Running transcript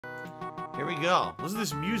Here we go. Listen to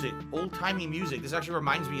this music. Old-timey music. This actually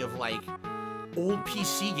reminds me of, like, old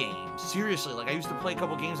PC games. Seriously, like, I used to play a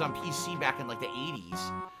couple games on PC back in, like, the 80s.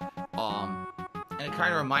 And it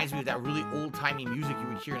kind of reminds me of that really old-timey music you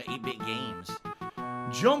would hear in 8-bit games.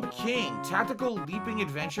 Jump King. Tactical leaping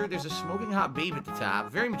adventure. There's a smoking hot babe at the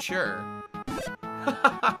top. Very mature.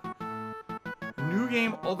 New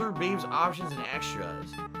game, other babes, options, and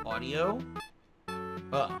extras. Audio.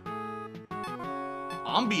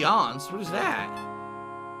 Ambiance? What is that?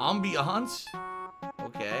 Ambiance?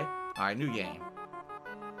 Okay. Alright, new game.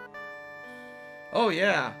 Oh,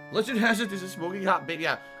 yeah. Legend has it there's a smoking hot baby.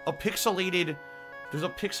 Yeah, a pixelated... There's a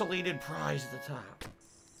pixelated prize at the top.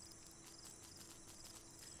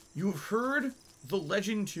 You've heard the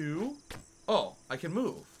legend too? Oh, I can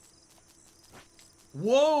move.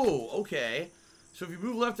 Whoa, okay. So if you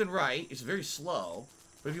move left and right, it's very slow.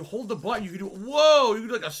 But if you hold the button, you can do... Whoa! You can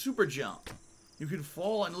do like a super jump. You can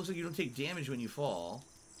fall, and it looks like you don't take damage when you fall.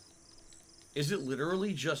 Is it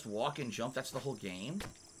literally just walk and jump? That's the whole game?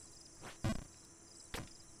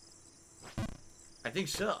 I think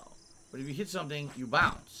so. But if you hit something, you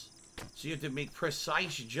bounce. So you have to make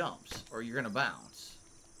precise jumps, or you're going to bounce.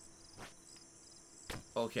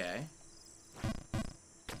 Okay.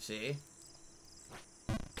 See?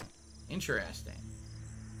 Interesting.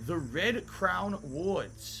 The Red Crown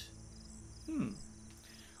Woods.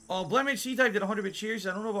 Blemid C-Type did 100-bit cheers.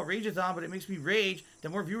 I don't know about Rage-A-Thon, but it makes me rage that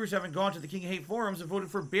more viewers haven't gone to the King of Hate forums and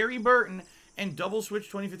voted for Barry Burton and Double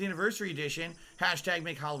Switch 25th Anniversary Edition. Hashtag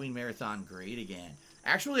make Halloween Marathon great again.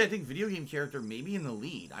 Actually, I think video game character may be in the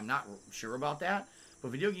lead. I'm not sure about that,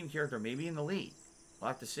 but video game character may be in the lead. We'll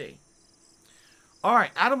have to see.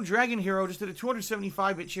 Alright, Adam Dragon Hero just did a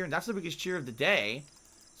 275-bit cheer, and that's the biggest cheer of the day.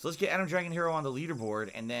 So let's get Adam Dragon Hero on the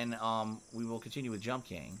leaderboard, and then we will continue with Jump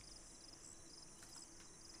King.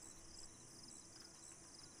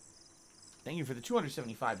 Thank you for the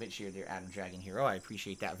 275-bit cheer there, Adam Dragon Hero. I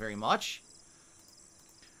appreciate that very much.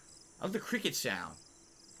 I love the cricket sound.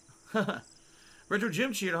 Retro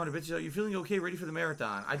Jim cheered 100 bits. Are you feeling okay, ready for the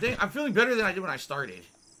marathon? I think I'm feeling better than I did when I started.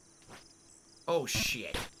 Oh,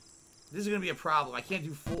 shit. This is going to be a problem. I can't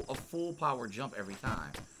do a full power jump every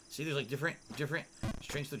time. See, there's like different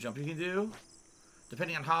strengths of jump you can do,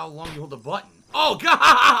 depending on how long you hold the button. Oh, God!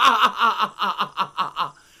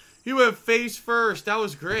 You went face first. That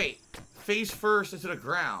was great. Face first into the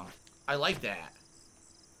ground. I like that.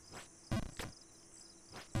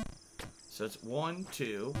 So it's 1,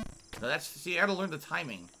 2. Now that's, see, I gotta learn the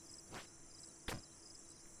timing.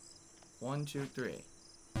 1, 2, 3.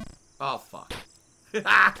 Oh, fuck.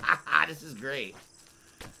 This is great.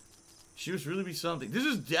 She must really be something. This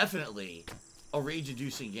is definitely a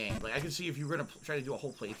rage-inducing game. Like, I can see if you were gonna try to do a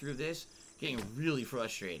whole playthrough of this, getting really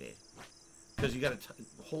frustrated. Because you gotta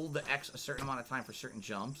hold the X a certain amount of time for certain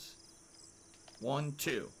jumps. 1,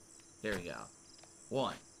 2. There we go.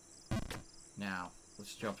 1. Now,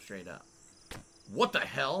 let's jump straight up. What the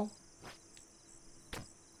hell?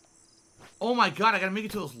 Oh my god, I gotta make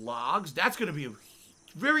it to those logs? That's gonna be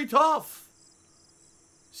very tough.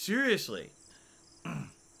 Seriously.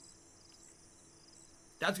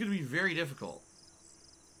 That's gonna be very difficult.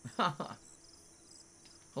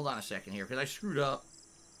 Hold on a second here, because I screwed up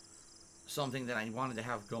something that I wanted to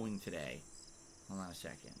have going today. Hold on a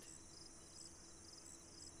second.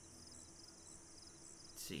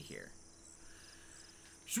 Let's see here.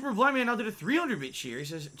 Super Blind Man now did a 300-bit cheer. He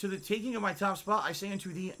says, to the taking of my top spot, I say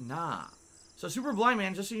unto thee, nah. So Super Blind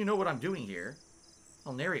Man, just so you know what I'm doing here,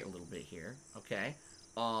 I'll narrate a little bit here, okay?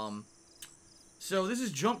 So this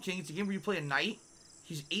is Jump King. It's a game where you play a knight.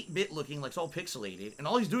 He's 8-bit looking, like it's all pixelated, and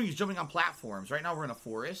all he's doing is jumping on platforms. Right now we're in a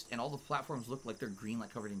forest, and all the platforms look like they're green,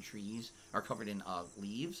 like covered in trees, or covered in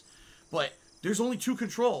leaves. But there's only 2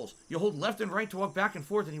 controls. You hold left and right to walk back and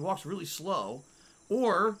forth, and he walks really slow,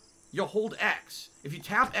 or you'll hold X. If you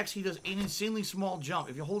tap X, he does an insanely small jump.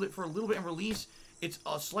 If you hold it for a little bit and release, it's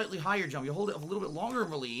a slightly higher jump. You hold it a little bit longer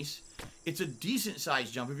and release, it's a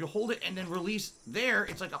decent-sized jump. If you hold it and then release there,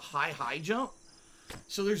 it's like a high jump.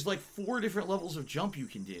 So there's like 4 different levels of jump you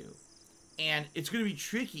can do. And it's going to be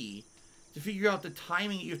tricky to figure out the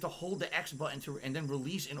timing. You have to hold the X button and then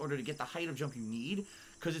release in order to get the height of jump you need.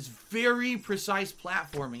 Because it's very precise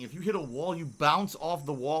platforming. If you hit a wall, you bounce off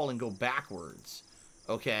the wall and go backwards.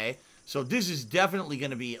 Okay? So this is definitely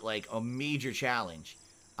going to be like a major challenge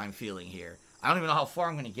I'm feeling here. I don't even know how far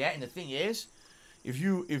I'm going to get. And the thing is, if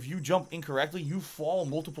you jump incorrectly, you fall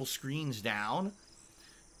multiple screens down.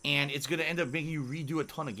 And it's going to end up making you redo a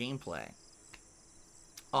ton of gameplay.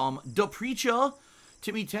 The Preacher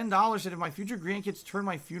tipped me $10. Said if my future grandkids turn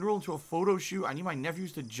my funeral into a photo shoot, I need my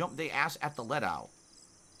nephews to jump their ass at the let out.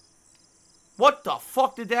 What the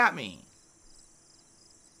fuck did that mean?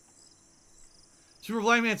 Super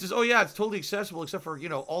Blind Man says, oh yeah, it's totally accessible except for, you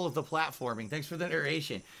know, all of the platforming. Thanks for the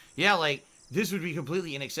narration. Yeah, like, this would be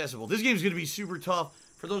completely inaccessible. This game's going to be super tough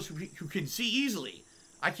for those who can see easily.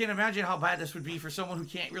 I can't imagine how bad this would be for someone who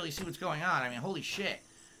can't really see what's going on. I mean, holy shit.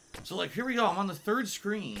 So, like, here we go. I'm on the 3rd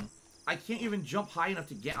screen. I can't even jump high enough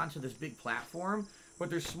to get onto this big platform, but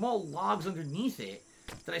there's small logs underneath it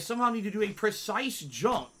that I somehow need to do a precise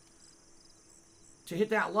jump to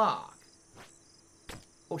hit that log.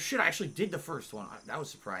 Oh shit, I actually did the first one. That was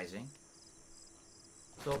surprising.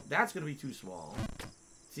 So that's going to be too small.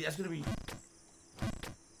 See, that's going to be...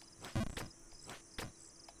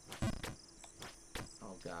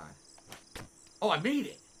 Oh god. Oh, I made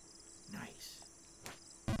it! Nice.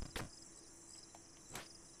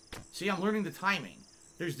 See, I'm learning the timing.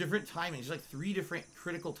 There's different timings. There's like 3 different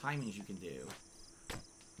critical timings you can do.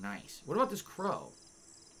 Nice. What about this crow?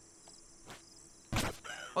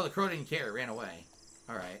 Oh, the crow didn't care. It ran away.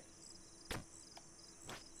 Alright.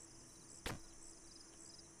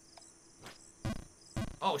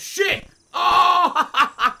 Oh, shit! Oh!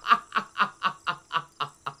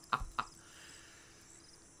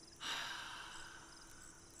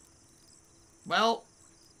 Well,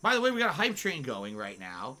 by the way, we got a hype train going right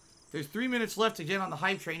now. There's 3 minutes left to get on the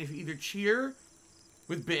hype train. If you either cheer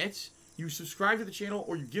with bits, you subscribe to the channel,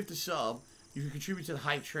 or you gift a sub, you can contribute to the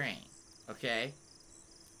hype train. Okay?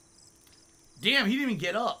 Damn, he didn't even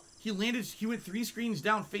get up. He landed, he went 3 screens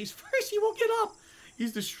down face first. He won't get up.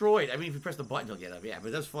 He's destroyed. I mean, if you press the button, he'll get up. Yeah,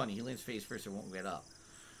 but that's funny. He lands face first and won't get up.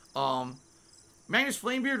 Magnus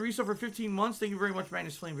Flamebeard, resub for 15 months. Thank you very much,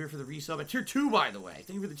 Magnus Flamebeard, for the resub. At tier 2, by the way. Thank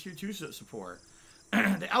you for the tier 2 support.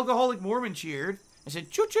 The Alcoholic Mormon cheered. I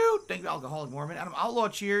said, choo-choo. Thank you, Alcoholic Mormon. Adam Outlaw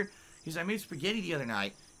cheered. He said, I made spaghetti the other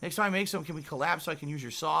night. Next time I make some, can we collab so I can use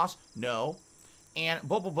your sauce? No. And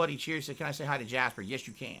Bubble Buddy cheered. Said, can I say hi to Jasper? Yes,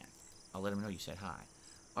 you can. I'll let him know you said hi.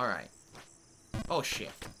 Alright. Oh,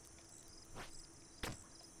 shit.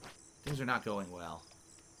 Things are not going well.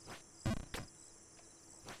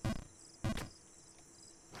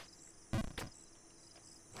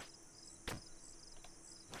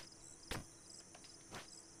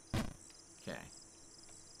 Okay.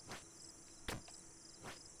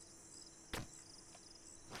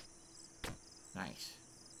 Nice.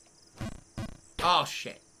 Oh,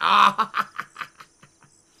 shit. Ah!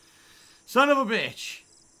 Son of a bitch.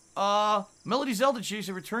 Melody Zelda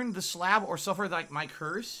Chaser, return to the slab or suffer like my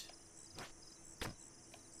curse.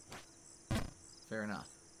 Fair enough.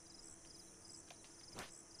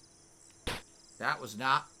 That was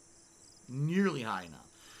not nearly high enough.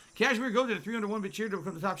 Cashmere Go did a 301-bit cheer to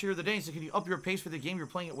become the top cheer of the day. So can you up your pace for the game? You're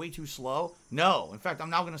playing it way too slow. No. In fact, I'm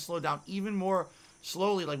now going to slow down even more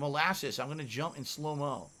slowly like molasses. I'm going to jump in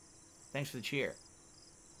slow-mo. Thanks for the cheer.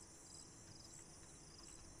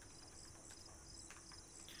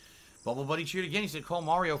 Bubble Buddy cheered again. He said, call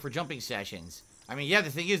Mario for jumping sessions. I mean, yeah, the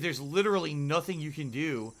thing is, there's literally nothing you can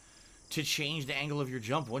do to change the angle of your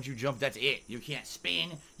jump. Once you jump, that's it. You can't spin.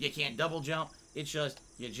 You can't double jump. It's just,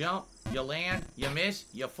 you jump, you land, you miss,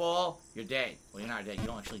 you fall, you're dead. Well, you're not dead. You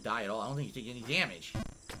don't actually die at all. I don't think you take any damage.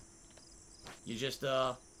 You just,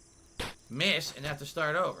 miss and have to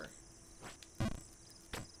start over.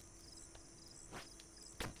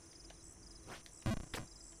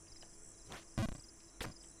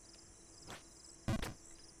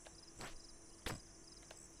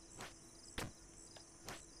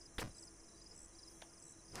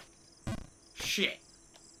 Shit.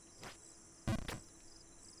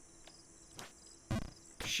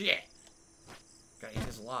 Shit. Gotta hit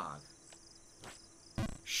this log.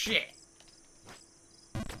 Shit.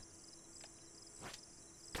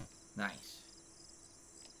 Nice.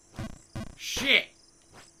 Shit.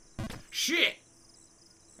 Shit.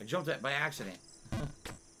 I jumped that by accident.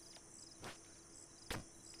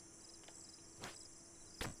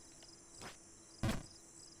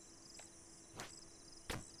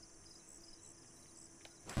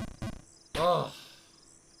 Oh.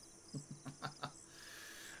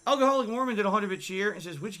 Alcoholic Mormon did a 100-bit cheer and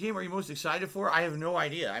says, which game are you most excited for? I have no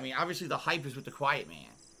idea. I mean, obviously the hype is with the Quiet Man.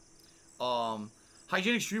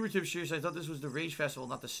 Hygienic Streamer Tips cheers. I thought this was the Rage Festival,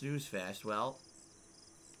 not the Snooze Fest. Well,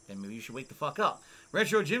 then maybe you should wake the fuck up.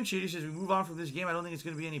 Retro Jim Cheaty says, we move on from this game. I don't think it's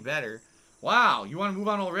going to be any better. Wow, you want to move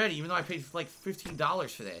on already, even though I paid like $15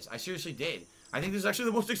 for this. I seriously did. I think this is actually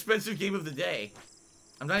the most expensive game of the day.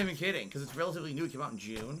 I'm not even kidding, because it's relatively new. It came out in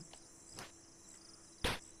June.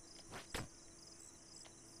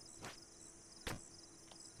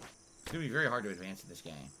 It's going to be very hard to advance in this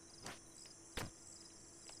game.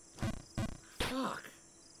 Fuck.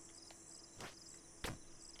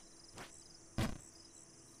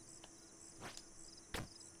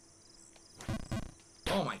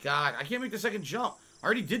 Oh my god, I can't make the second jump. I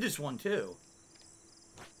already did this one too.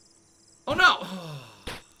 Oh no!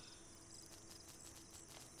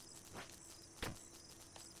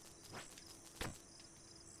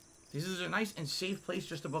 This is a nice and safe place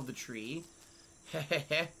just above the tree.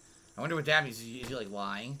 I wonder what that means. Is he like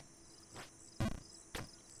lying?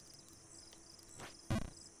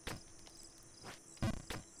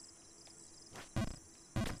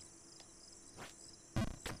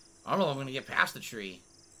 I don't know if I'm gonna get past the tree.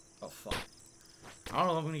 Oh fuck. I don't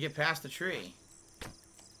know if I'm gonna get past the tree.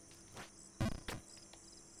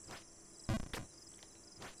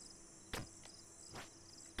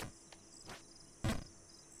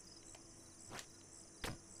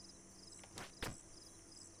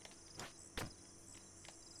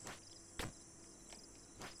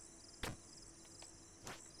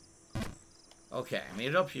 Okay, I made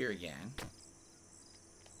it up here again.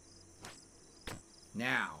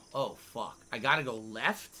 Now, oh fuck. I gotta go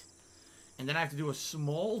left, and then I have to do a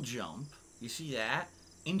small jump. You see that?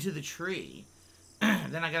 Into the tree.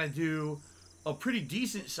 Then I gotta do a pretty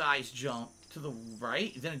decent sized jump to the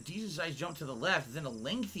right, then a decent sized jump to the left, then a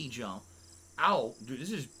lengthy jump out. Dude,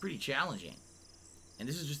 this is pretty challenging. And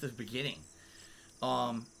this is just the beginning.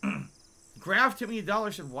 Graf tipped me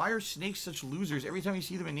 $1, said, why are snakes such losers? Every time you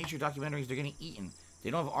see them in nature documentaries, they're getting eaten. They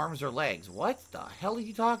don't have arms or legs. What the hell are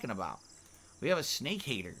you talking about? We have a snake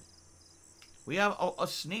hater. We have a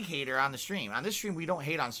snake hater on the stream. On this stream, we don't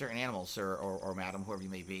hate on certain animals, sir, or madam, whoever you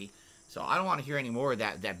may be. So I don't want to hear any more of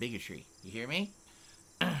that bigotry. You hear me?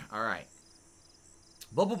 Alright.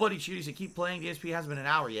 Bubble Buddy cheers. They keep playing. DSP hasn't been an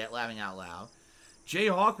hour yet, laughing out loud. Jay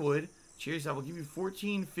Hawkwood, cheers. I will give you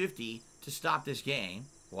 $14.50 to stop this game.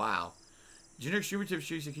 Wow. Generic Super Tips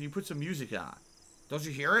cheers. Can you put some music on? Don't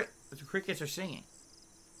you hear it? The crickets are singing.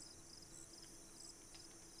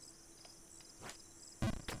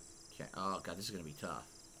 Okay. Oh, God, this is going to be tough.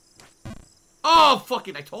 Oh,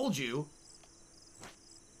 fucking, I told you.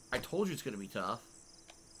 I told you it's going to be tough.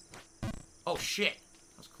 Oh, shit.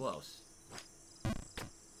 That was close.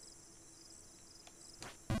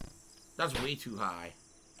 That's way too high.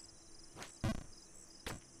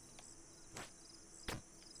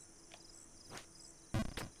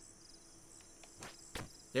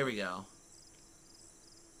 There we go.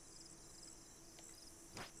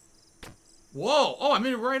 Whoa! Oh, I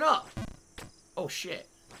made it right up. Oh, shit.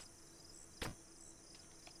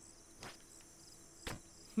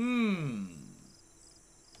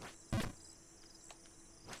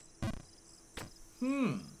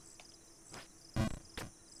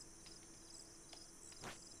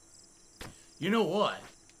 You know what?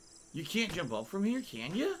 You can't jump up from here,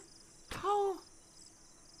 can you? How?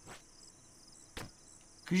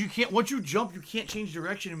 Because you can't, once you jump, you can't change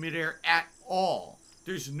direction in midair at all.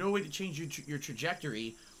 There's no way to change your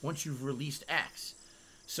trajectory once you've released X.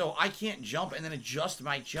 So I can't jump and then adjust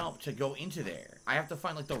my jump to go into there. I have to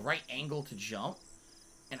find, like, the right angle to jump.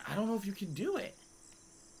 And I don't know if you can do it.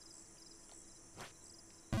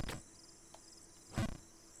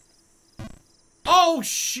 Oh,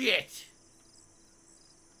 shit!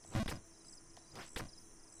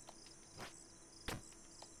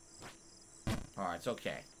 Alright, it's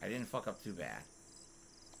okay. I didn't fuck up too bad.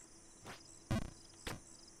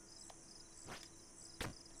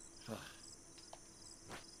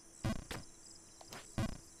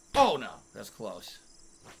 Oh, no. That's close.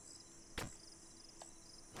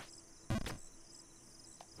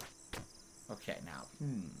 Okay, now.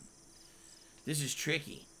 This is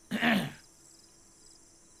tricky.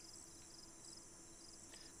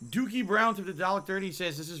 Dookie Brown to the $1.30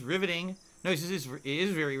 says, this is riveting. No, he says it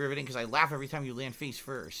is very riveting because I laugh every time you land face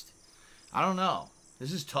first. I don't know.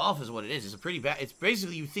 This is tough is what it is. It's a pretty bad... It's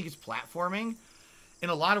basically, you think it's platforming. In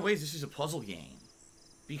a lot of ways, this is a puzzle game.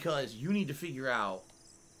 Because you need to figure out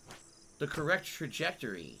the correct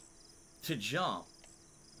trajectory to jump.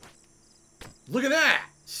 Look at that!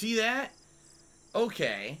 See that?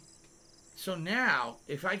 Okay. So now,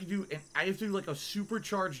 if I could do... I have to do like a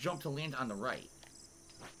supercharged jump to land on the right.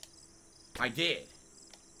 I did.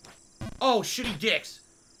 Oh, shitty dicks.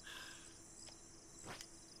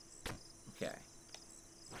 Okay.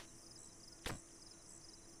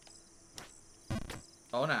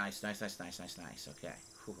 Oh, nice. Nice. Okay.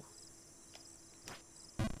 Whew.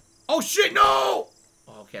 Oh, shit, no!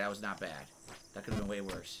 Okay, that was not bad. That could have been way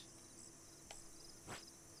worse.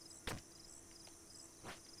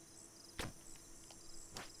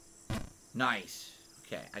 Nice.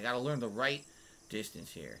 Okay, I gotta learn the right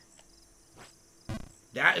distance here.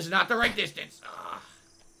 That is not the right distance. Ugh.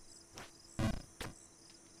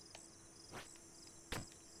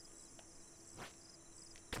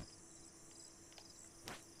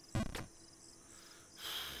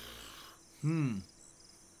 I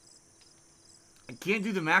can't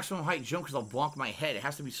do the maximum height jump because I'll bonk my head. It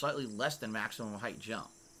has to be slightly less than maximum height jump.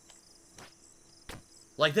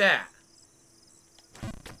 Like that.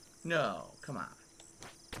 No, come on.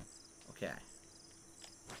 Okay.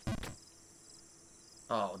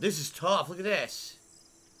 Oh, this is tough. Look at this.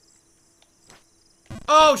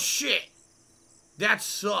 Oh, shit. That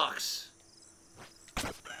sucks.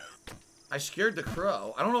 I scared the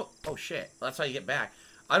crow. I don't know. Oh, shit. That's how you get back.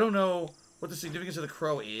 I don't know what the significance of the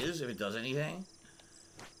crow is, if it does anything.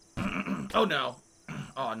 Oh, no.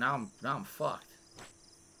 Oh, now I'm fucked.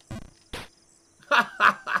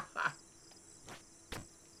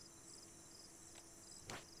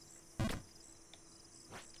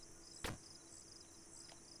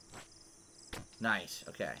 Nice.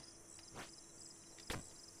 Okay.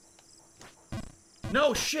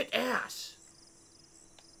 No, shit, ass.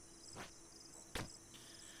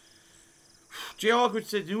 Jay Awkward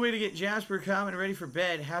said, new way to get Jasper calm and ready for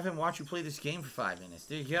bed. Have him watch you play this game for 5 minutes.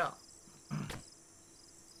 There you go.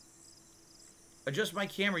 Adjust my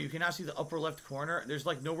camera. You cannot see the upper left corner. There's,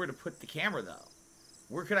 like, nowhere to put the camera, though.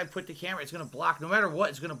 Where could I put the camera? It's going to block. No matter what,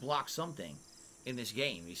 it's going to block something in this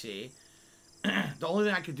game, you see? The only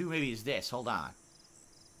thing I could do maybe is this. Hold on.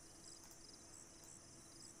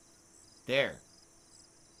 There.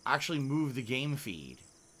 Actually move the game feed.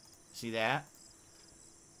 See that?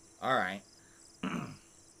 Alright.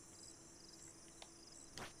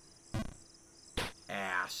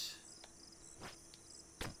 Ass.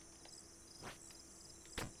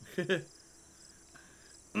 Here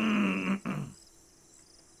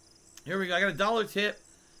we go. I got a $1 tip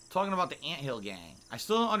talking about the Anthill Gang. I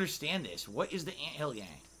still don't understand this. What is the Anthill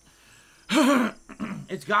Gang?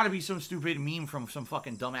 It's got to be some stupid meme from some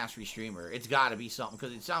fucking dumbass restreamer. It's got to be something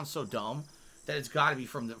because it sounds so dumb that it's got to be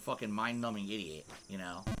from the fucking mind-numbing idiot, you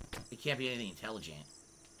know? It can't be anything intelligent.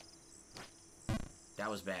 That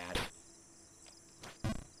was bad.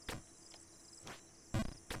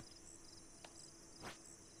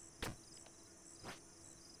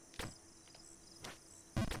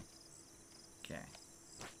 Okay.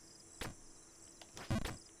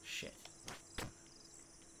 Shit.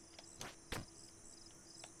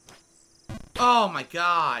 Oh my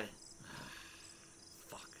god.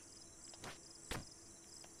 Fuck.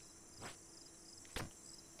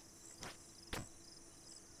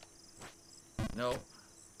 Nope.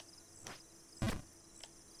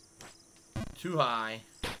 Too high.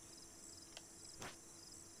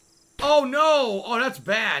 Oh no! Oh, that's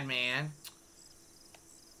bad, man.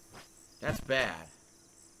 That's bad.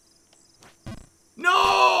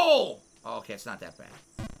 No! Oh, okay, it's not that bad.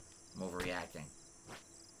 I'm overreacting.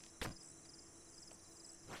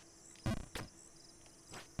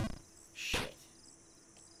 Shit.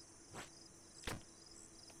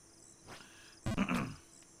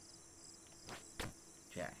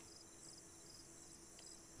 Okay.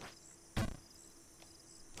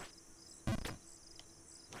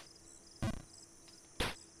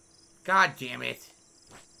 God damn it.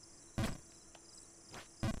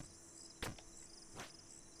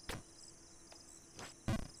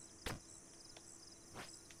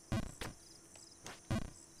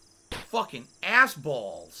 Fucking ass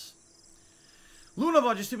balls.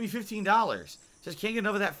 Lunaba just tipped me $15. Says, can't get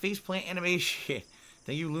enough of that faceplant animation.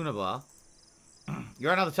 Thank you, Lunaba.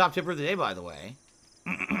 You're now the top tipper of the day, by the way.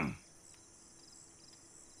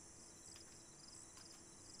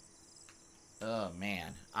 Oh,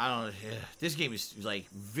 man. I don't know. This game is, like,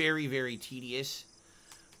 very, very tedious.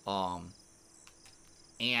 And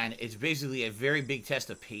it's basically a very big test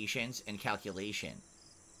of patience and calculation.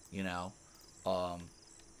 You know?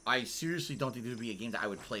 I seriously don't think this would be a game that I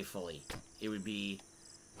would play fully. It would be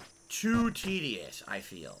too tedious, I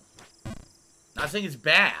feel. Not saying it's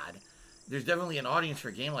bad. There's definitely an audience for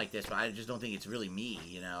a game like this, but I just don't think it's really me,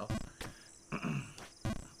 you know?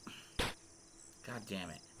 God damn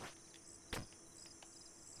it.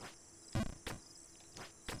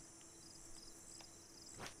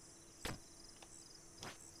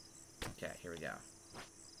 Okay, here we go.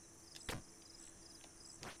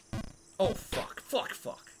 Oh, fuck. Fuck,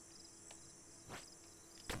 fuck.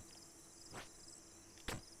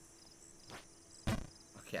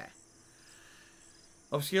 Okay.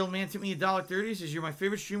 Upscaled man tipped me $1.30. Says, you're my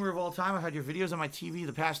favorite streamer of all time. I've had your videos on my TV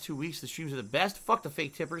the past 2 weeks. The streams are the best. Fuck the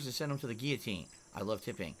fake tippers and send them to the guillotine. I love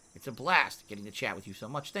tipping. It's a blast getting to chat with you so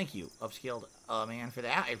much. Thank you, Upscaled man, for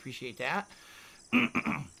that. I appreciate that.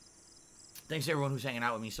 Thanks to everyone who's hanging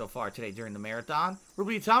out with me so far today during the marathon.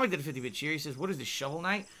 Ruby Atomic did a 50-bit cheer. He says, what is this, Shovel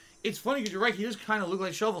Knight? It's funny because you're right. He does kind of look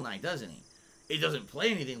like Shovel Knight, doesn't he? It doesn't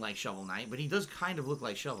play anything like Shovel Knight, but he does kind of look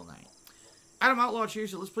like Shovel Knight. Adam Outlaw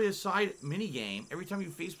cheers. So let's play a side mini game. Every time you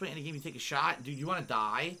faceplate in a game, you take a shot. Dude, you want to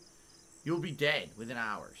die? You'll be dead within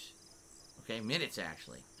hours. Okay, minutes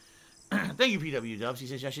actually. Thank you, PW Dubs. He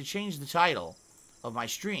says I should change the title of my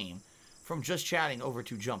stream from just chatting over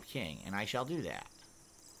to Jump King, and I shall do that.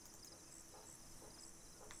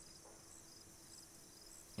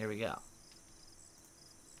 Here we go.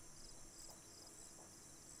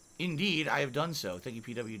 Indeed, I have done so. Thank you,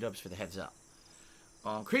 PW Dubs, for the heads up.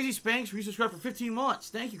 Crazy Spanks, resubscribed for 15 months.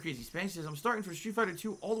 Thank you, Crazy Spanks. He says, I'm starting from Street Fighter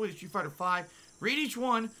 2 all the way to Street Fighter 5. Rate each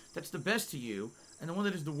one that's the best to you, and the one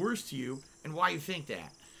that is the worst to you, and why you think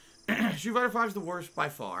that. Street Fighter 5 is the worst by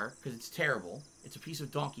far, because it's terrible. It's a piece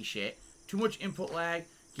of donkey shit. Too much input lag.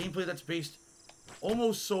 Gameplay that's based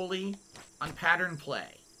almost solely on pattern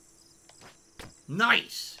play.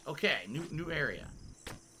 Nice! Okay, new area.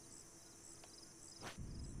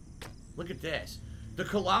 Look at this. The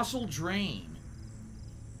Colossal Drain.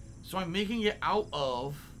 So I'm making it out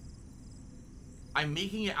of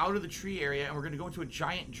the tree area, and we're going to go into a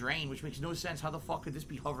giant drain, which makes no sense. How the fuck could this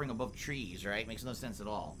be hovering above trees, right? Makes no sense at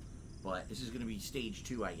all. But this is going to be stage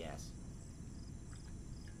 2, I guess.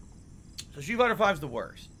 So Street Fighter 5 is the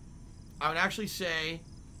worst. I would actually say,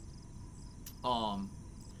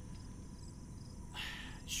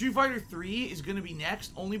 Street Fighter 3 is going to be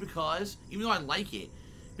next, only because, even though I like it,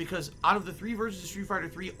 because out of the 3 versions of Street Fighter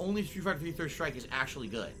 3, only Street Fighter 3 Third Strike is actually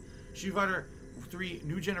good. Street Fighter 3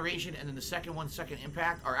 New Generation and then the second one, Second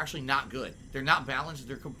Impact, are actually not good. They're not balanced.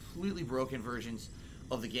 They're completely broken versions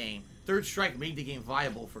of the game. Third Strike made the game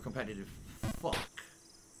viable for competitive fuck.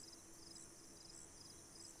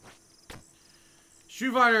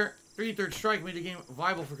 Street Fighter 3 Third Strike made the game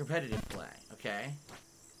viable for competitive play, okay?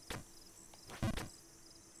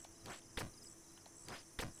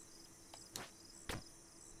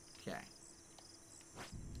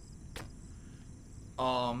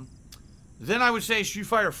 Then I would say Street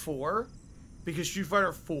Fighter 4, because Street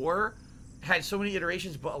Fighter 4 had so many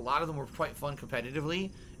iterations, but a lot of them were quite fun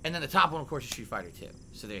competitively. And then the top one, of course, is Street Fighter 2.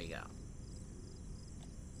 So there you go.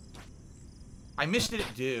 I missed it,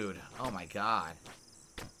 dude. Oh my god.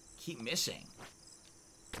 Keep missing.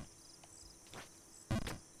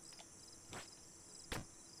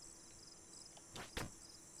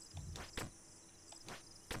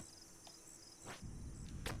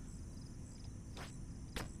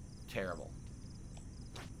 Terrible.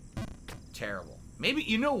 Terrible. Maybe,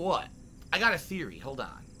 you know what? I got a theory. Hold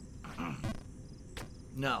on.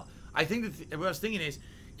 No. I think that what I was thinking is,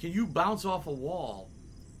 can you bounce off a wall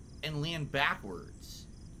and land backwards?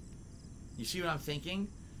 You see what I'm thinking?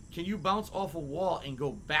 Can you bounce off a wall and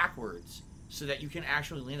go backwards so that you can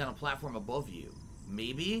actually land on a platform above you?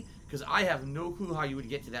 Maybe? Because I have no clue how you would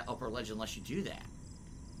get to that upper ledge unless you do that.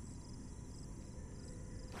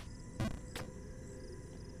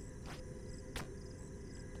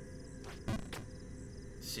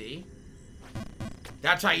 See?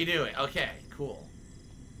 That's how you do it. Okay, cool.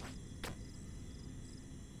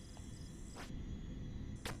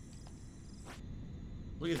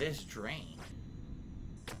 Look at this drain.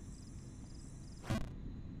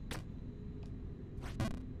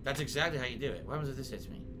 That's exactly how you do it. What happens if this hits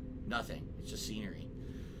me? Nothing. It's just scenery.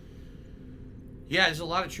 Yeah, there's a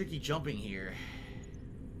lot of tricky jumping here.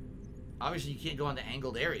 Obviously, you can't go onto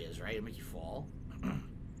angled areas, right? It'll make you fall.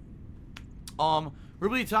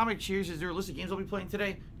 Ruby Atomic cheers. Is there a list of games I'll be playing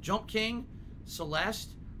today? Jump King,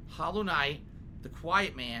 Celeste, Hollow Knight, The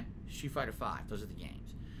Quiet Man, Street Fighter 5. Those are the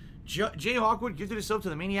games. Jay Hawkwood gifted a sub to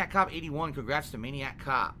the Maniac Cop 81. Congrats to Maniac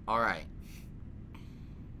Cop. Alright.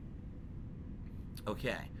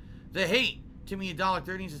 Okay. The Hate, Timmy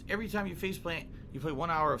 $1.30 says, every time you faceplant, you play 1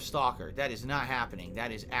 hour of Stalker. That is not happening.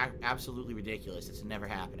 That is absolutely ridiculous. It's never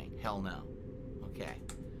happening. Hell no. Okay.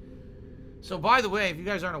 So, by the way, if you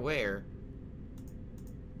guys aren't aware,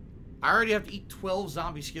 I already have to eat 12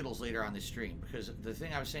 zombie Skittles later on this stream, because the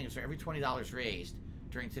thing I was saying is for every $20 raised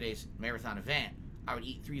during today's marathon event, I would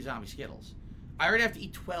eat 3 zombie Skittles. I already have to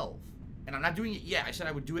eat 12, and I'm not doing it yet. I said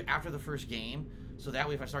I would do it after the first game, so that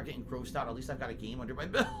way if I start getting grossed out, at least I've got a game under my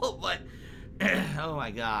belt. But, oh my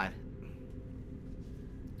god.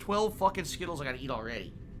 12 fucking Skittles I gotta eat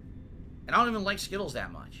already. And I don't even like Skittles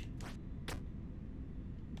that much.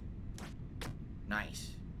 Nice.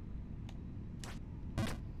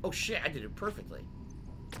 Oh shit, I did it perfectly.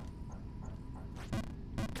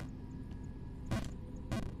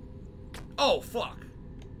 Oh, fuck.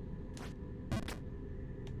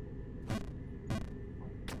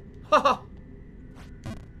 Haha.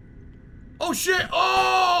 Oh shit. Oh!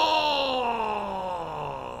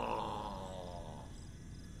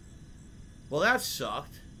 Well, that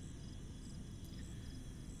sucked.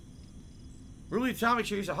 Really, Atomic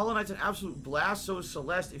Cherry said, Hollow Knight's an absolute blast, so is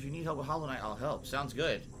Celeste. If you need help with Hollow Knight, I'll help. Sounds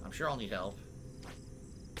good. I'm sure I'll need help.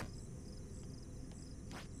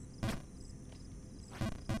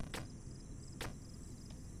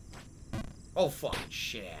 Oh, fucking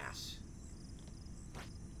shit ass.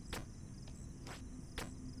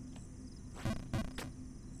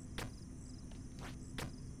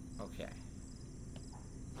 Okay.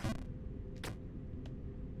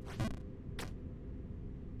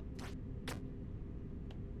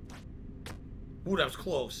 Ooh, that was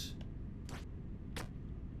close.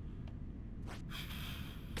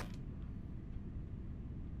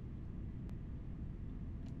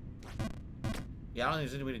 Yeah, I don't think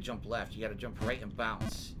there's any way to jump left. You gotta jump right and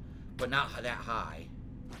bounce. But not that high.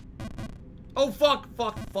 Oh, fuck,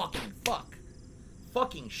 fuck, fucking fuck.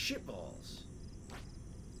 Fucking shitballs.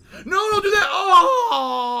 No, don't do that!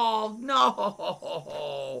 Oh,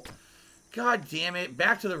 no! God damn it.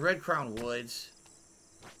 Back to the Red Crown Woods.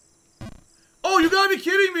 Oh, you gotta be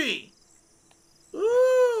kidding me!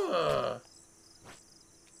 Ugh.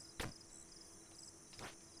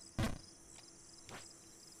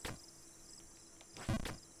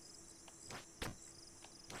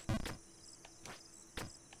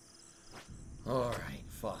 Alright,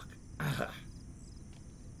 fuck.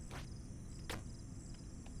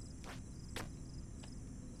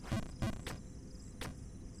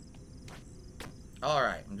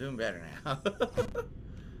 Alright, I'm doing better now.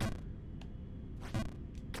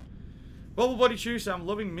 Bubble Buddy Choose, I'm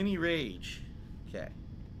loving Mini Rage. Okay.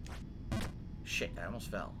 Shit, I almost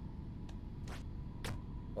fell.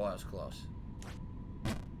 Oh, that was close.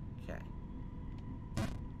 Okay.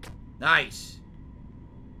 Nice!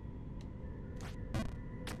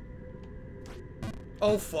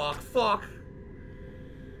 Oh, fuck, fuck.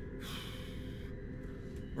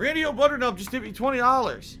 Randy O'Butternub just tipped me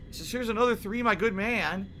 $20. He says, here's another 3, my good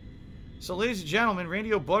man. So, ladies and gentlemen,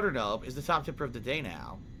 Randy O'Butternub is the top tipper of the day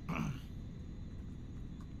now.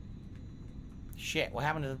 Shit, what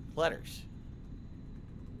happened to the letters?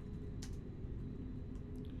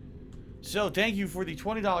 So, thank you for the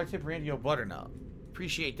 $20 tip, Randy O'Butternub.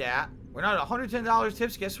 Appreciate that. We're not at $110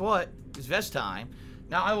 tips. Guess what? It's vest time.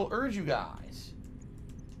 Now, I will urge you guys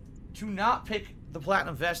to not pick the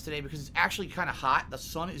Platinum Vest today because it's actually kind of hot. The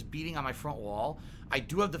sun is beating on my front wall. I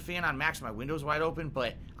do have the fan on max, my window's wide open,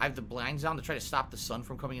 but I have the blinds down to try to stop the sun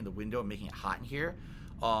from coming in the window and making it hot in here.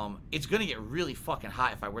 It's going to get really fucking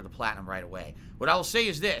hot if I wear the Platinum right away. What I will say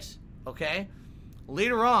is this, okay?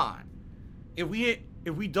 Later on, if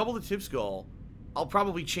we double the tips goal, I'll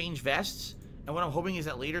probably change vests. And what I'm hoping is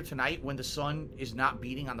that later tonight, when the sun is not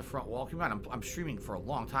beating on the front wall, come on, I'm streaming for a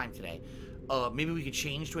long time today. Maybe we could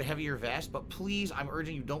change to a heavier vest, but please, I'm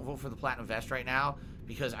urging you, don't vote for the Platinum Vest right now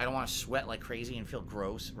because I don't want to sweat like crazy and feel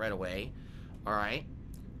gross right away. All right?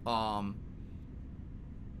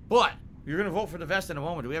 But you're going to vote for the vest in a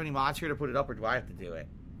moment. Do we have any mods here to put it up, or do I have to do it?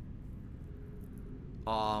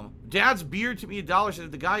 Dad's beard to me $1 said,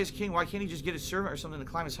 if the guy is king, why can't he just get a servant or something to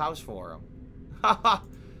climb his house for him?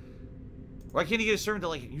 Why can't he get a servant to,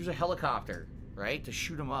 like, use a helicopter, right, to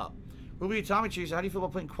shoot him up? Ruby Atomic Cheese, how do you feel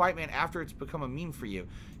about playing Quiet Man after it's become a meme for you?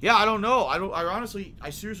 Yeah, I don't know. I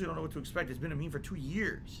seriously don't know what to expect. It's been a meme for 2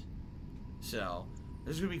 years. So,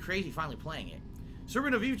 this is going to be crazy finally playing it.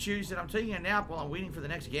 Servant of Eve Cheese said, I'm taking a nap while I'm waiting for the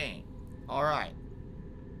next game. Alright.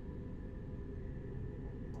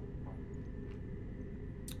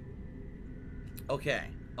 Okay.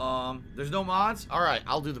 There's no mods? Alright,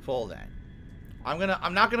 I'll do the poll then.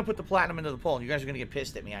 I'm not gonna put the Platinum into the poll, and you guys are gonna get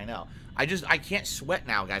pissed at me, I know. I can't sweat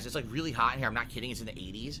now, guys. It's like really hot in here. I'm not kidding. It's in the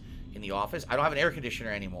 80s in the office. I don't have an air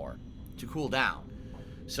conditioner anymore to cool down.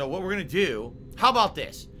 So what we're gonna do, how about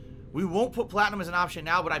this? We won't put Platinum as an option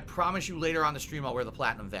now, but I promise you later on the stream I'll wear the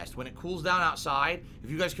Platinum Vest. When it cools down outside, if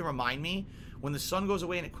you guys can remind me, when the sun goes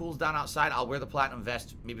away and it cools down outside, I'll wear the Platinum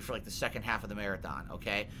Vest maybe for like the second half of the marathon,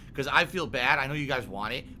 okay? Because I feel bad. I know you guys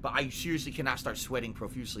want it, but I seriously cannot start sweating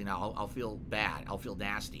profusely now. I'll feel bad. I'll feel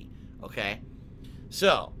nasty, okay?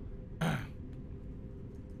 So,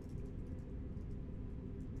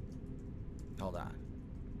 hold on.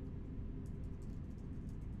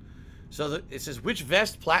 So it says, which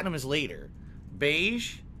vest Platinum is later?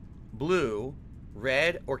 Beige, blue,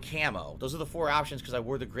 red, or camo? Those are the 4 options because I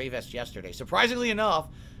wore the gray vest yesterday. Surprisingly enough,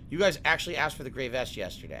 you guys actually asked for the gray vest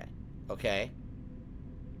yesterday. Okay?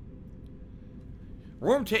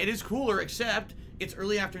 It is cooler, except it's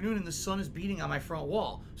early afternoon and the sun is beating on my front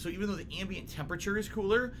wall. So even though the ambient temperature is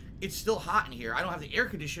cooler, it's still hot in here. I don't have the air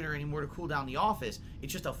conditioner anymore to cool down the office.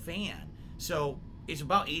 It's just a fan. So it's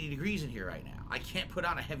about 80 degrees in here right now. I can't put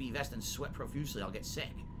on a heavy vest and sweat profusely. I'll get sick,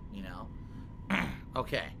 you know?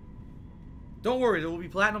 Okay. Don't worry, there will be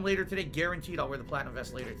platinum later today. Guaranteed I'll wear the platinum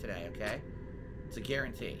vest later today, okay? It's a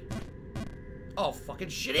guarantee. Oh, fucking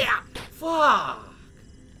shit, yeah! Fuck!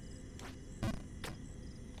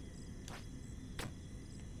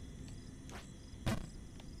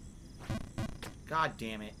 God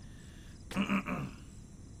damn it.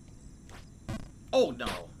 Oh,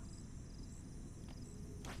 no.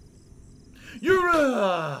 You're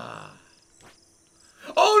oh,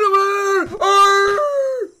 no!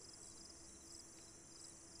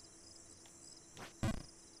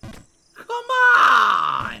 Come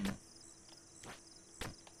on!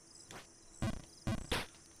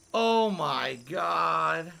 Oh my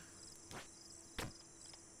god.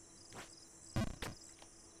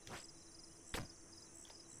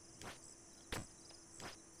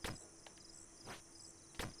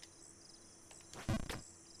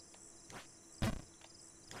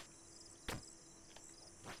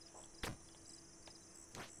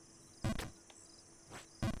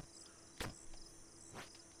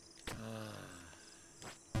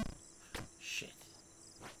 Shit.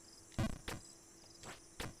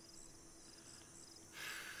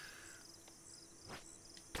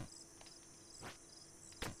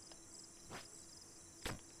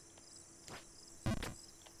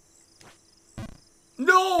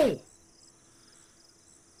 No!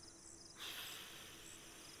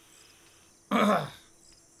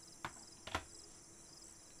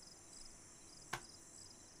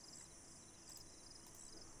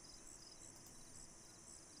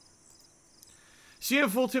 CM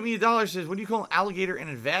Full tip me $1 says, what do you call an alligator and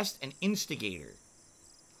invest? An instigator.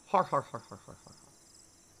 Har har har har har har.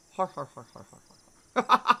 Har har har har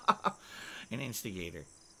har har. An instigator.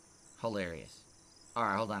 Hilarious.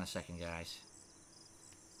 Alright, hold on a second, guys.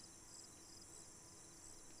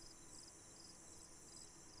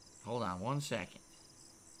 Hold on 1 second.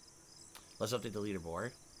 Let's update the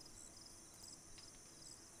leaderboard.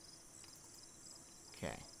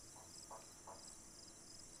 Okay.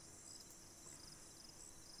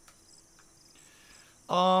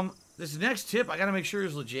 This next tip, I gotta make sure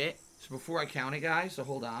is legit. So before I count it, guys, so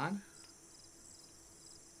hold on.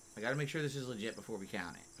 I gotta make sure this is legit before we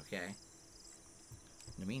count it, okay?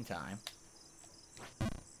 In the meantime...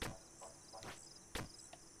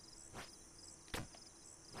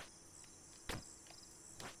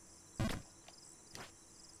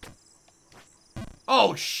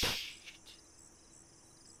 Oh, shit!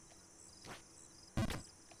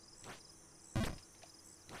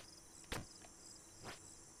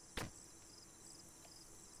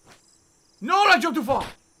 No, I jumped too far!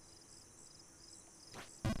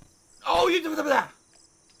 Oh, you did that!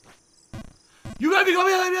 You gotta be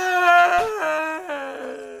coming like that!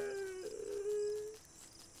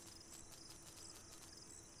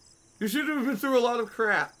 You should have been through a lot of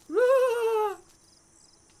crap.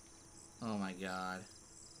 Oh my god.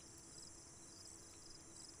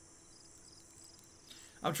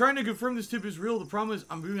 I'm trying to confirm this tip is real. The problem is,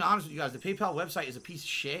 I'm being honest with you guys, the PayPal website is a piece of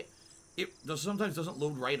shit. It sometimes doesn't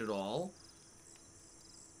load right at all.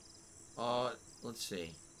 Let's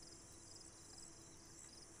see.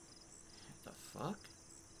 What the fuck?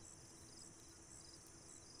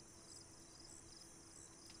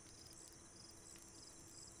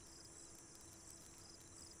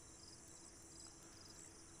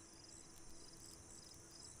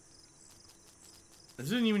 This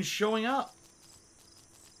isn't even showing up.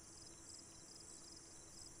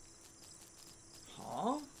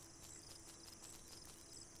 Huh?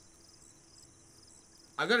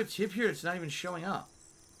 I got a tip here that's not even showing up.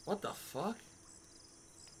 What the fuck?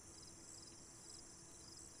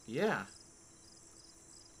 Yeah.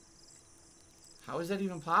 How is that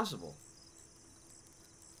even possible?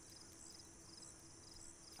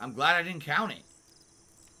 I'm glad I didn't count it.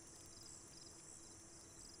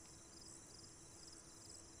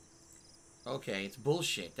 Okay, it's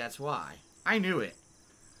bullshit. That's why. I knew it.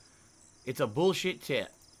 It's a bullshit tip.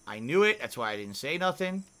 I knew it. That's why I didn't say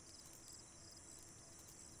nothing.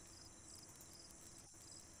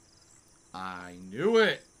 I knew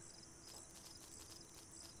it.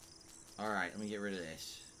 Alright, let me get rid of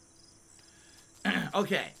this.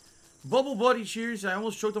 Okay. Bubble Buddy cheers. I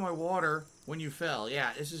almost choked on my water when you fell.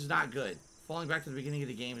 Yeah, this is not good. Falling back to the beginning of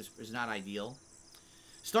the game is not ideal.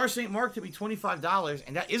 Star St. Mark tipped me $25,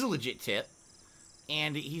 and that is a legit tip.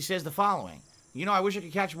 And he says the following. You know, I wish I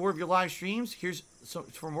could catch more of your live streams. Here's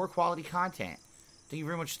for more quality content. Thank you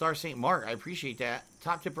very much, Star St. Mark. I appreciate that.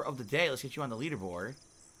 Top tipper of the day. Let's get you on the leaderboard.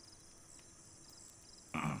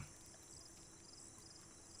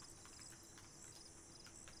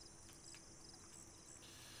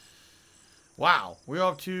 Wow, we're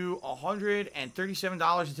up to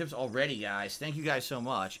 $137 in tips already, guys. Thank you guys so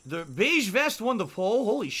much. The beige vest won the poll.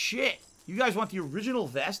 Holy shit. You guys want the original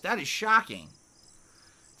vest? That is shocking.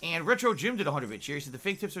 And Retro Jim did 100 bit cheer. He said the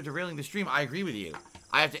fake tips are derailing the stream. I agree with you.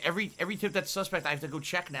 I have to, every tip that's suspect, I have to go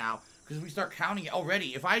check now. Because we start counting it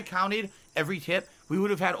already. If I had counted every tip, we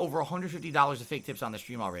would have had over $150 of fake tips on the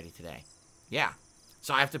stream already today. Yeah.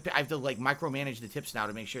 So I have to like micromanage the tips now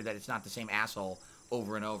to make sure that it's not the same asshole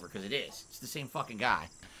over and over, because it is. It's the same fucking guy.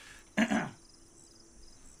 Okay. Alright,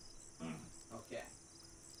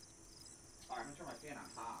 I'm gonna turn my fan on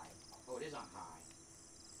high. Oh, it is on high.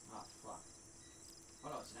 Oh, fuck. Oh,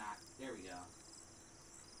 no, it's not. There we go.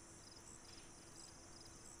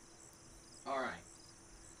 Alright.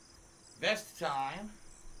 Vest time.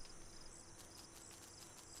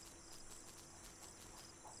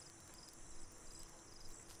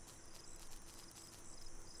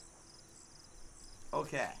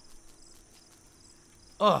 Okay.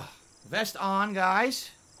 Vest on, guys.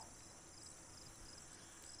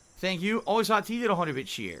 Thank you. Always Hot Tea did 100-bit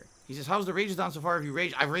cheer. He says, how's the Rage-A-Thon so far? Have you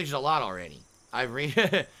raged? I've raged a lot already.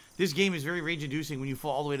 This game is very rage-inducing when you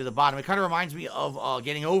fall all the way to the bottom. It kind of reminds me of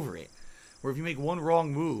Getting Over It, where if you make one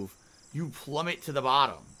wrong move, you plummet to the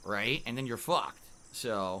bottom, right? And then you're fucked.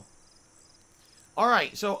 So,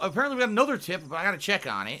 alright. So, apparently we got another tip, but I gotta check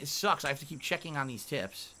on it. It sucks. I have to keep checking on these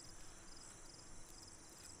tips.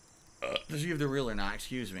 To see if they're real or not,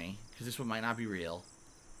 excuse me. Because this one might not be real.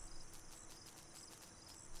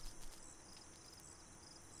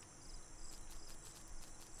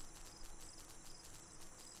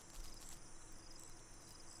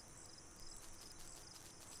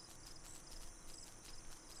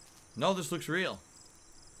 No, this looks real.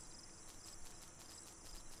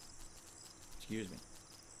 Excuse me.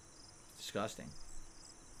 Disgusting.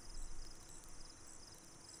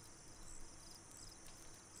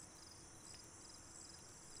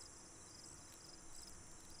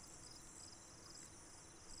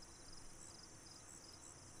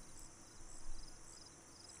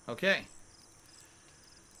 Okay.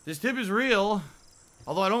 This tip is real.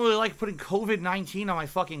 Although I don't really like putting COVID-19 on my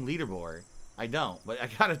fucking leaderboard. I don't. But I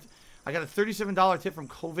got a $37 tip from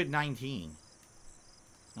COVID-19.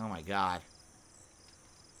 Oh my god.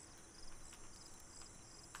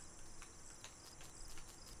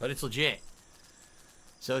 But it's legit.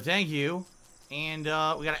 So thank you. And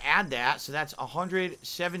we got to add that. So that's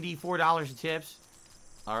 $174 in tips.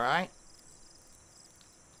 Alright.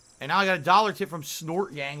 And now I got a $1 tip from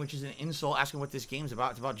Snort Gang, which is an insult, asking what this game's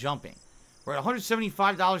about. It's about jumping. We're at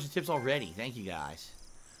 $175 in tips already. Thank you, guys.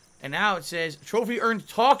 And now it says, trophy earned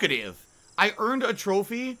talkative. I earned a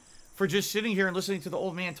trophy for just sitting here and listening to the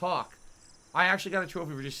old man talk. I actually got a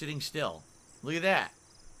trophy for just sitting still. Look at that.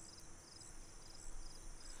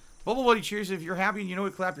 Bubble Buddy cheers. If you're happy and you know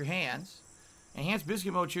it, clap your hands. Enhanced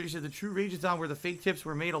Biscuit Mode cheers. Said the true Rage-A-Thon where the fake tips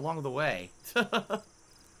were made along the way.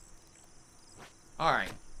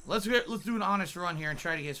 Alright. Let's do an honest run here and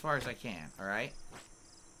try to get as far as I can. Alright?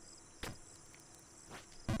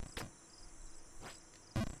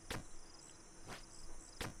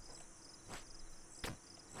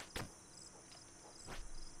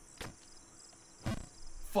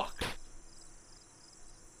 Fuck.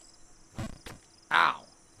 Ow.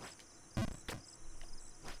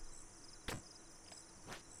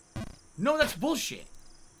 No, that's bullshit.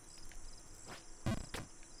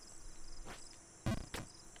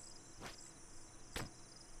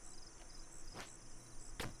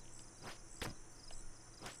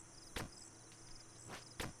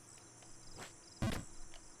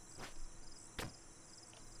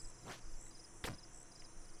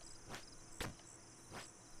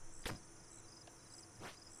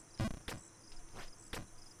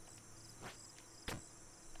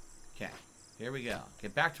 Here we go.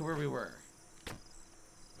 Get back to where we were.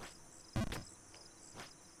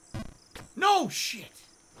 No shit!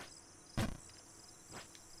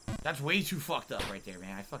 That's way too fucked up right there,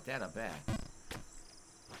 man. I fucked that up bad.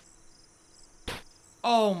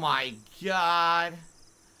 Oh my god.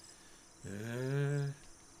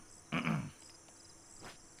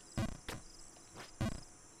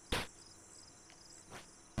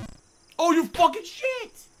 Oh, you fucking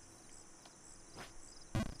shit!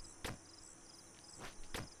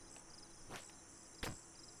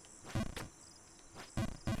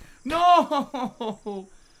 No!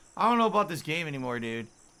 I don't know about this game anymore, dude.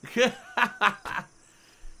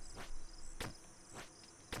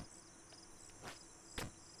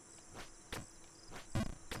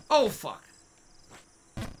 Oh, fuck.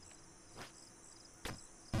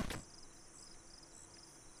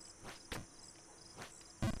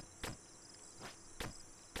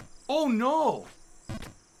 Oh, no!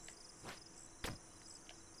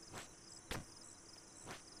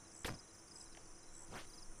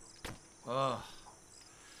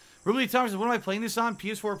 Ruby Thomas says, what am I playing this on?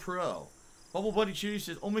 PS4 Pro. Bubble Buddy Chewy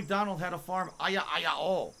says, Old McDonald had a farm. Aya, aya,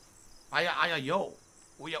 oh. Aya, aya, yo.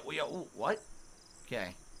 Ooya, ooya, ooh. What?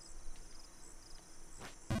 Okay.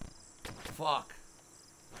 Fuck.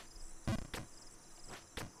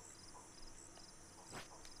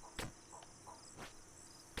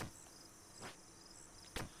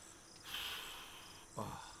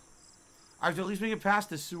 I have to at least make it past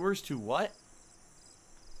the sewers to what?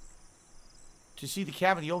 To see the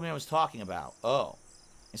cabin the old man was talking about. Oh.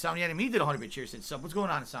 Insomniatic Me did 100-bit cheers. Said sub. What's going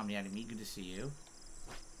on, Insomniatic Me? Good to see you.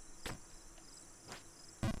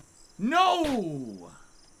 No!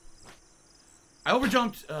 I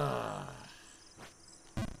overjumped.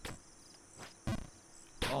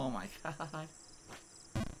 Oh my god.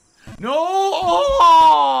 No!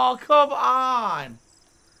 Oh, come on!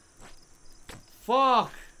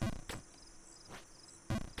 Fuck.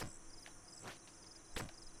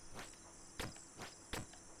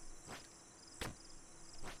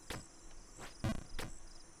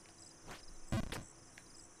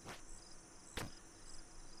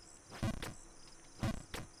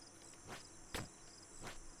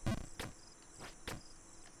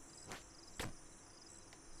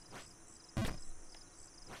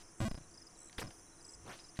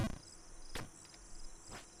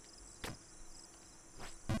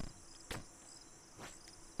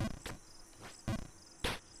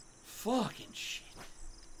 Fucking shit.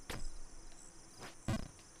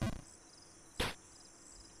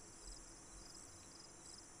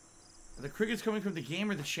 Are the crickets coming from the game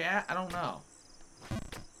or the chat? I don't know.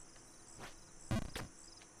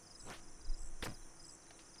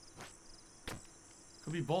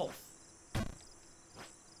 Could be both.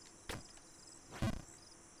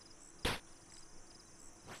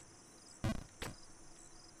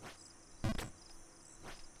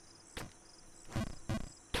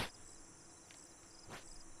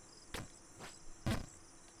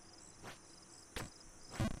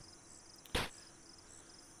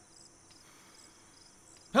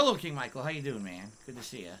 Hello, King Michael. How you doing, man? Good to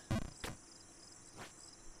see you.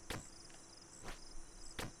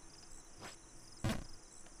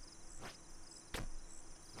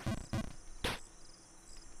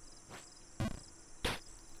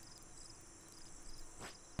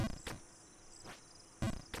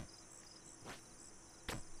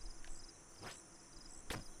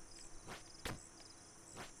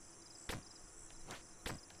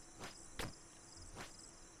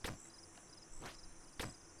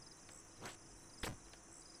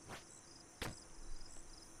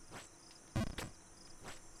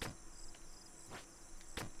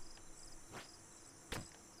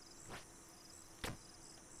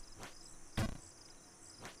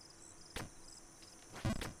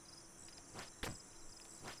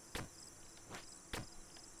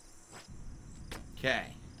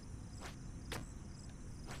 Okay.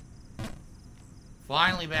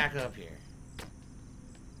 Finally back up here.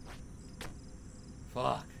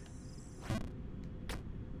 Fuck.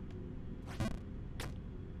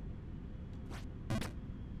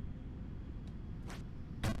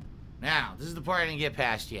 Now, this is the part I didn't get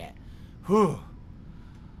past yet. Whew.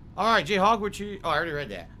 Alright, Jay Hogwarts. Oh, I already read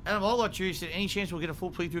that. And I'm all about curious. Said, any chance we'll get a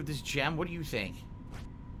full playthrough of this gem? What do you think?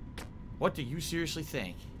 What do you seriously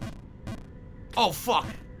think? Oh, fuck.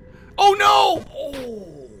 Oh, no!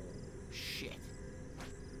 Oh, shit.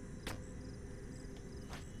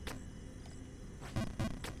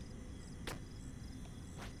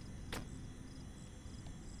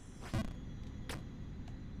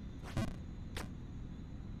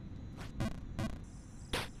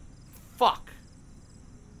 Fuck.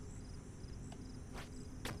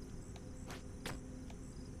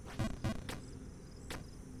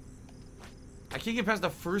 I can't get past the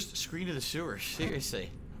first screen of the sewer. Seriously.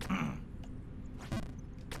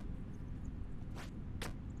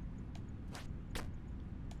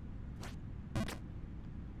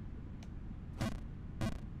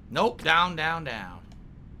 Nope. Down, down, down.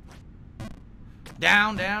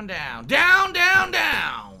 Down, down, down. Down, down,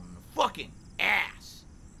 down. Fucking ass.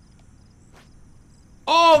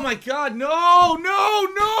 Oh my god. No, no,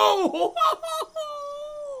 no.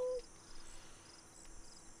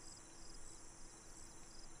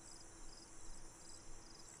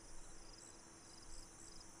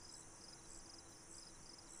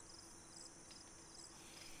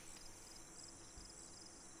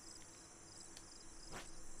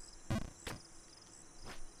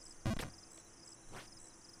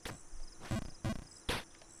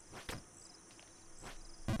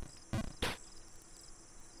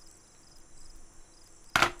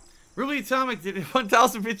 Ruby Atomic did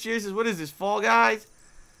 1,000-bit cheers. What is this, Fall Guys?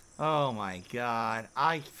 Oh my god.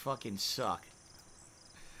 I fucking suck.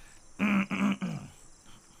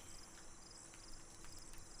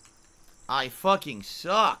 I fucking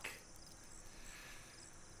suck.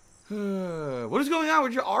 What is going on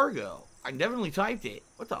with your Argo? I definitely typed it.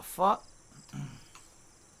 What the fuck?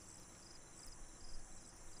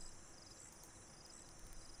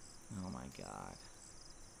 Oh my god.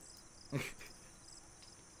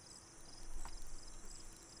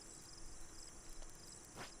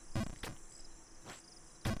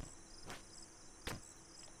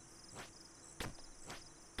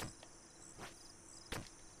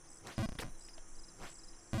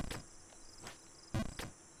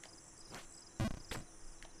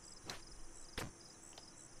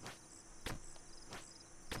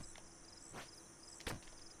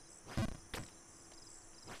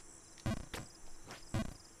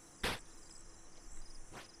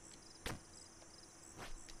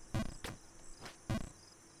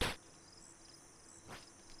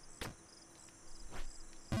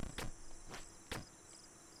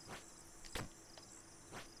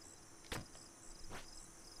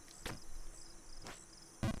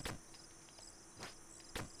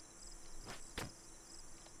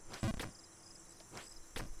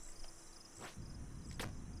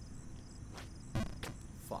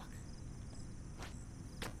 Fuck.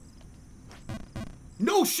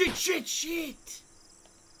 No shit.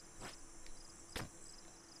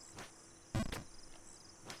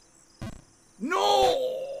 No!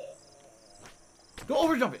 Don't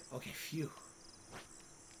overjump it. Okay, phew.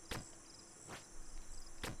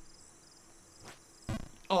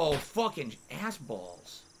 Oh, fucking ass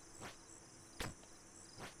balls.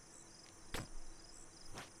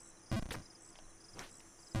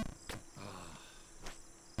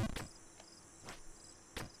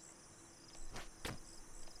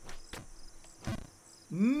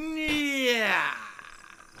 Yeah.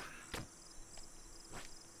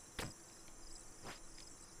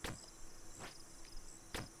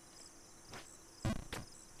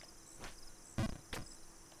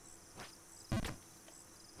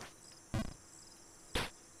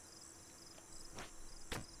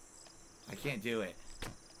 I can't do it.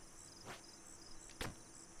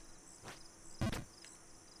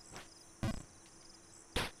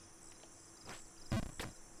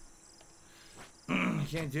 I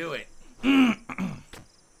can't do it.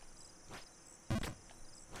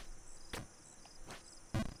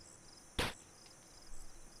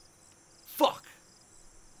 Fuck.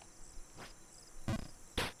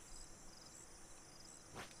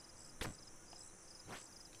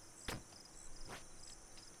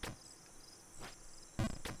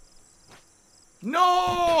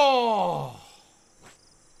 No!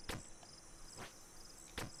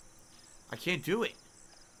 I can't do it.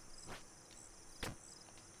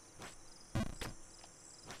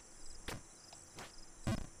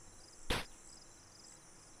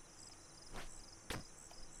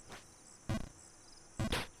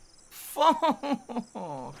 Fuck.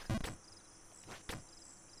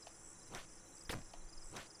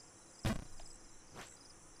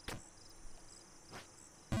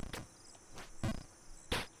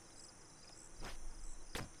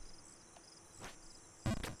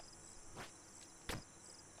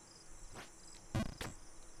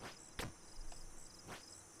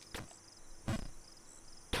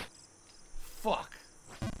 Fuck.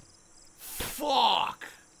 Fuck.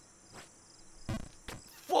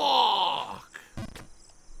 Fuck.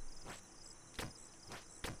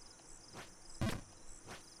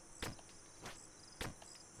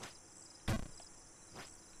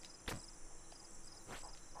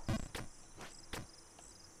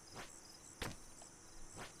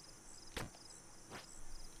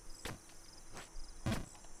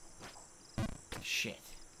 Shit.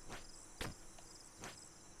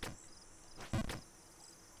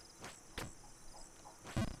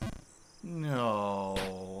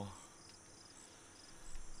 No.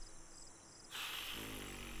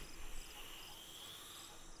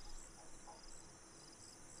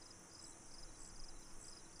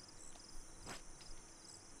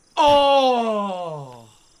 Oh!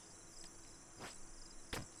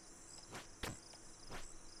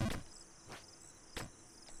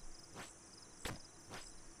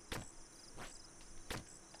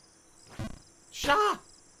 Shot!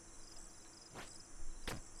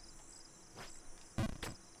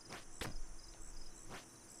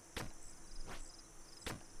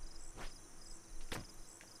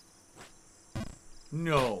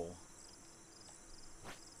 No.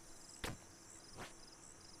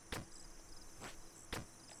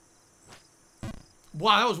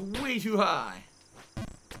 Wow, that was way too high.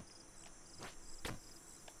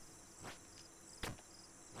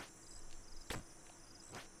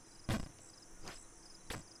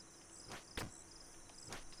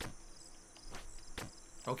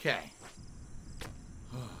 Okay.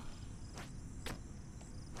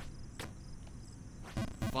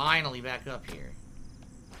 Finally back up here.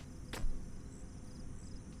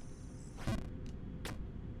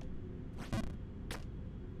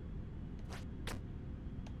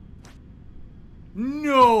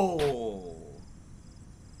 No!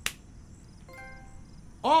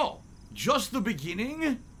 Oh! Just the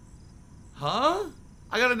beginning? Huh?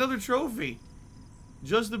 I got another trophy.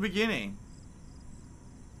 Just the beginning.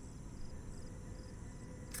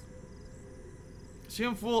 See,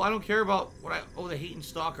 I'm full. I don't care about what I owe the hating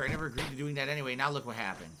stalker. I never agreed to doing that anyway. Now look what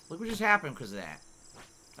happened. Look what just happened because of that.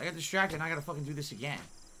 I got distracted and I gotta fucking do this again.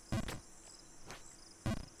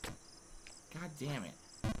 God damn it.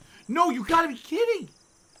 No, you gotta be kidding!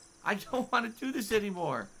 I don't want to do this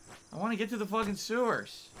anymore. I want to get to the fucking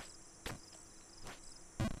sewers.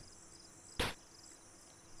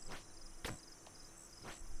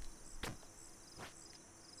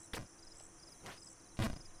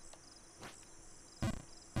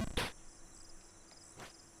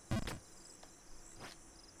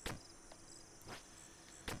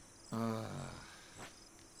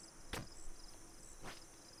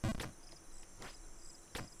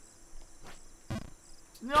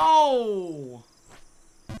 No!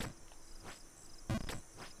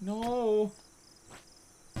 No!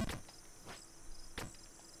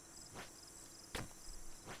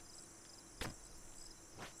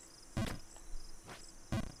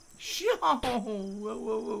 Shit! Whoa, whoa,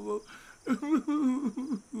 whoa, whoa.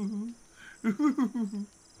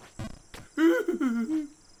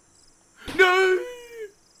 No!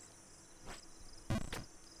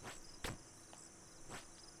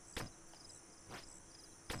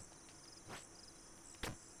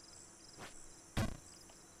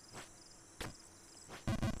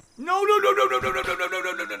 No, no, no, no, no, no, no, no, no, no,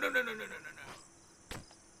 no, no, no, no, no, no, no, no, no.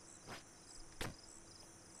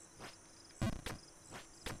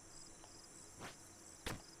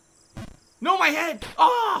 No, my head!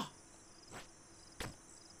 Ah!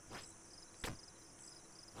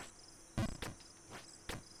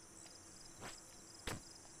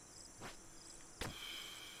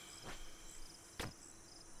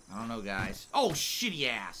 I don't know, guys. Oh, shitty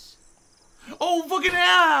ass. Oh, fucking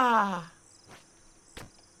ah!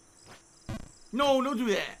 No, don't do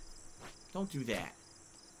that. Don't do that.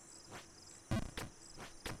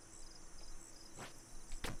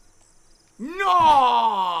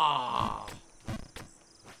 No!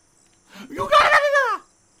 You got it!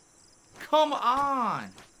 Come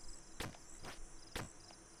on!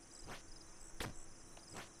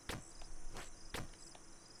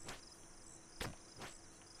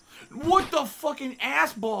 What the fucking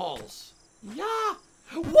ass balls? Yeah!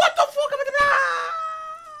 What the fuck am I doing?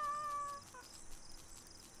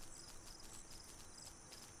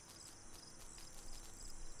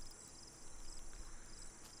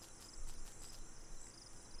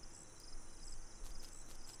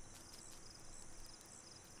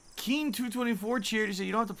 Keen224 cheered. He said,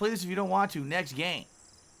 you don't have to play this if you don't want to. Next game.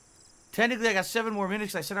 Technically, I got 7 more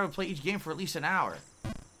minutes. I said I would play each game for at least an hour.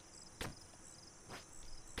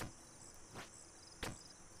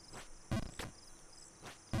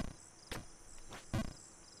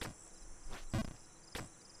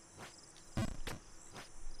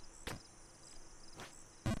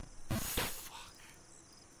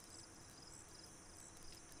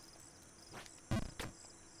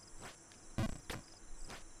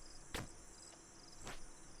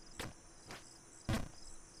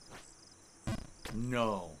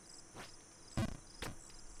 No.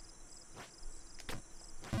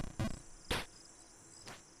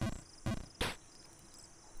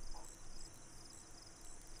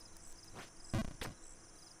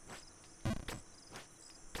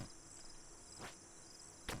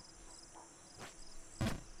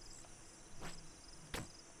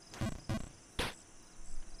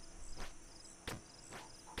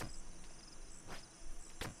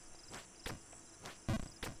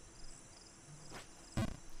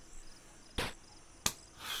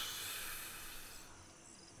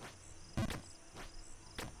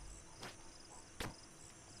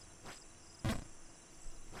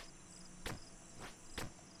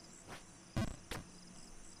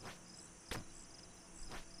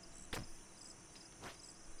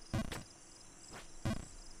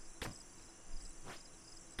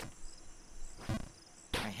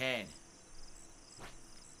 Head.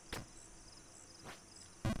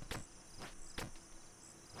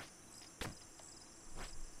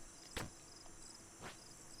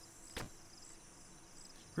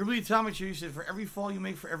 Ruby Atomic Cheer said, for every fall you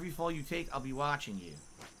make, for every fall you take, I'll be watching you.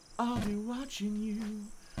 I'll be watching you.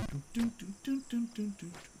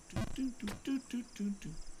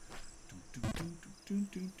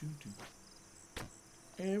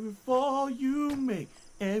 Every fall you make,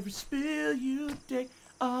 every spill you take,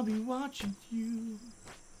 I'll be watching you.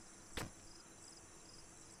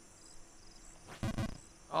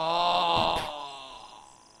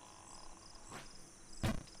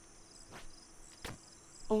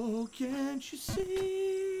 Oh, can't you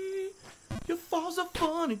see? Your falls are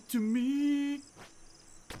funny to me.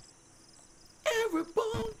 Every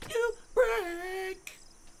bone you break,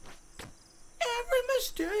 every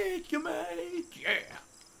mistake you make, yeah.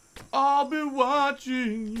 I'll be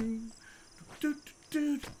watching you.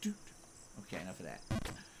 Okay, enough of that.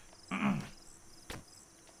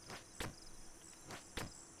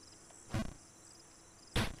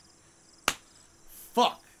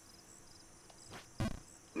 Fuck.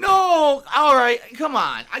 No! Alright, come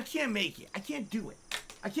on. I can't make it. I can't do it.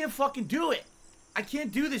 I can't fucking do it. I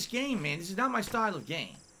can't do this game, man. This is not my style of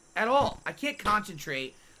game. At all. I can't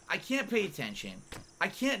concentrate. I can't pay attention. I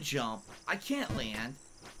can't jump. I can't land.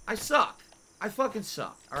 I suck. I fucking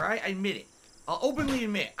suck. Alright? I admit it. I'll openly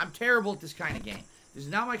admit, I'm terrible at this kind of game. This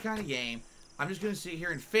is not my kind of game. I'm just gonna sit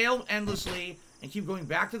here and fail endlessly and keep going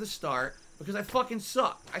back to the start because I fucking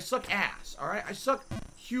suck. I suck ass. Alright? I suck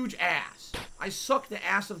huge ass. I suck the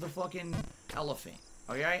ass of the fucking elephant.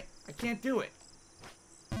 Alright? I can't do it.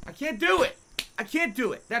 I can't do it. I can't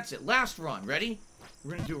do it. That's it. Last run. Ready?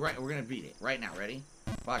 We're gonna do it right. We're gonna beat it right now. Ready?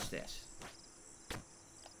 Watch this.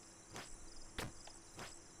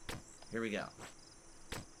 Here we go.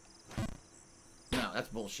 No, that's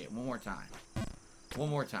bullshit. One more time. One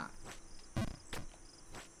more time.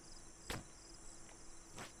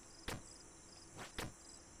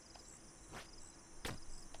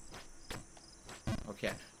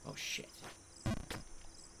 Okay. Oh, shit.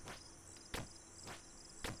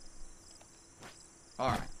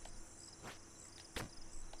 Alright.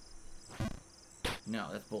 No,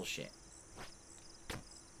 that's bullshit.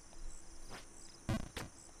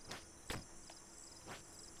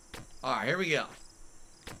 Alright, here we go.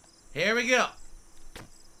 Here we go.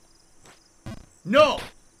 No!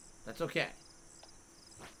 That's okay.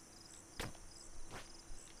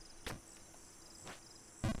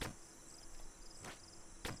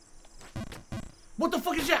 What the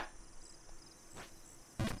fuck is that?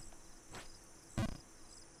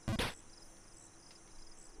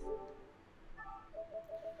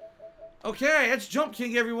 Okay, that's Jump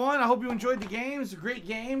King, everyone. I hope you enjoyed the game. It's a great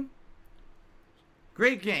game.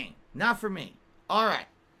 Great game. Not for me. Alright.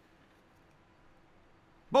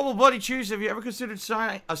 Bubble Buddy Cheers, have you ever considered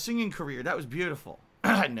a singing career? That was beautiful.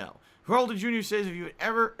 No. Geraldo Jr. says, if you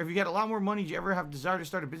got a lot more money, do you ever have a desire to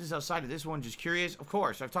start a business outside of this one? Just curious. Of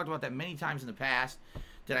course. I've talked about that many times in the past,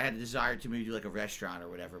 that I had a desire to maybe do like a restaurant or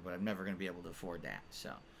whatever, but I'm never going to be able to afford that.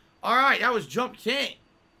 So, alright, that was Jump King.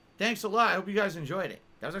 Thanks a lot. I hope you guys enjoyed it.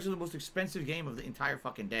 That was actually the most expensive game of the entire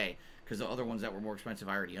fucking day, because the other ones that were more expensive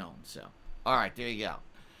I already owned. So, alright, there you go.